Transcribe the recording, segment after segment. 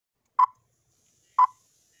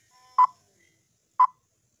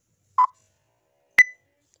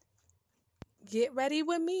Get ready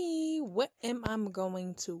with me. What am I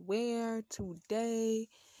going to wear today?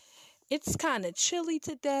 It's kind of chilly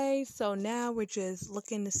today, so now we're just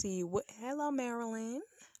looking to see what. Hello, Marilyn.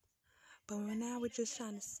 But now we're just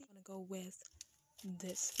trying to see. I'm gonna go with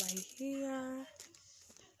this right here.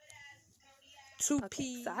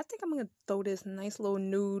 Two-piece. So I think I'm gonna throw this nice little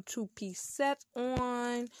nude two-piece set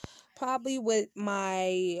on, probably with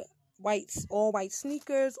my all white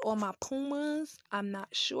sneakers or my Pumas. I'm not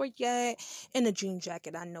sure yet. And a jean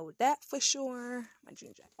jacket, I know that for sure. My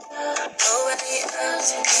jean jacket. Nobody else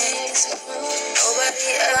came to me.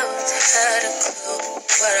 Nobody else had a clue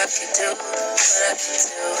what I could do, what I could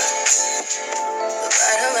do. But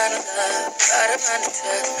right around the love, right around the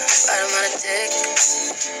trust, right around the dick.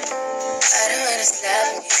 Right around the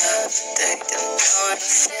slap me up, they don't know what to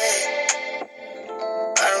say.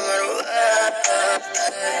 Right around the world,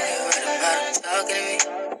 right around the talking to me.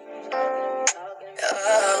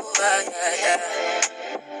 Oh, yeah.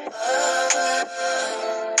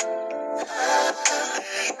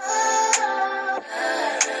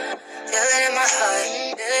 Feel it in my heart,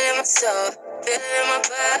 feel it in my soul, feel it in my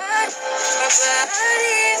body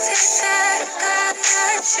feels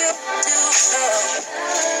that you do.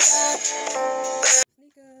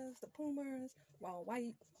 Sneakers, the Pumas, all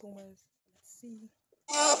white Pumas. Let's see.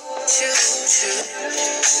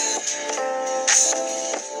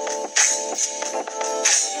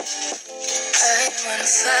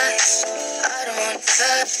 I don't wanna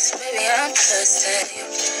fight, baby, I'm trusting you.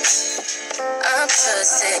 I'm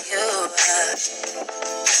trusting you.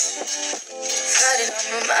 Fighting on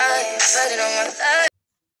my mind, fighting on my life.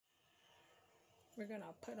 We're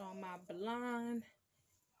gonna put on my blonde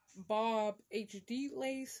Bob HD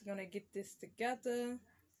lace. We're gonna get this together,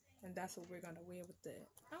 and that's what we're gonna wear with the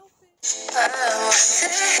outfit. I want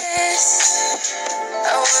this.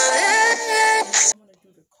 I want this. I'm gonna do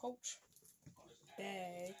the Coach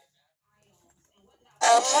bag. I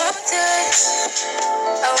want this.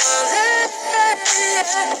 I want this.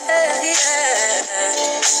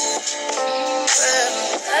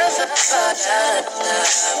 Never thought I'd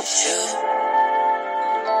love you.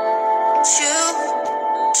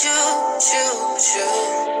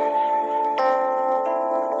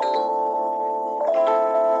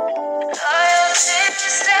 I love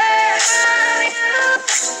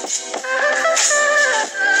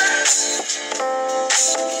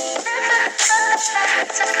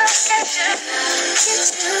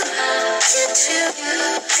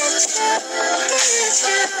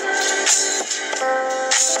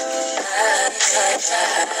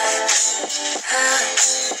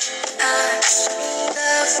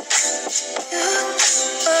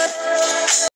you.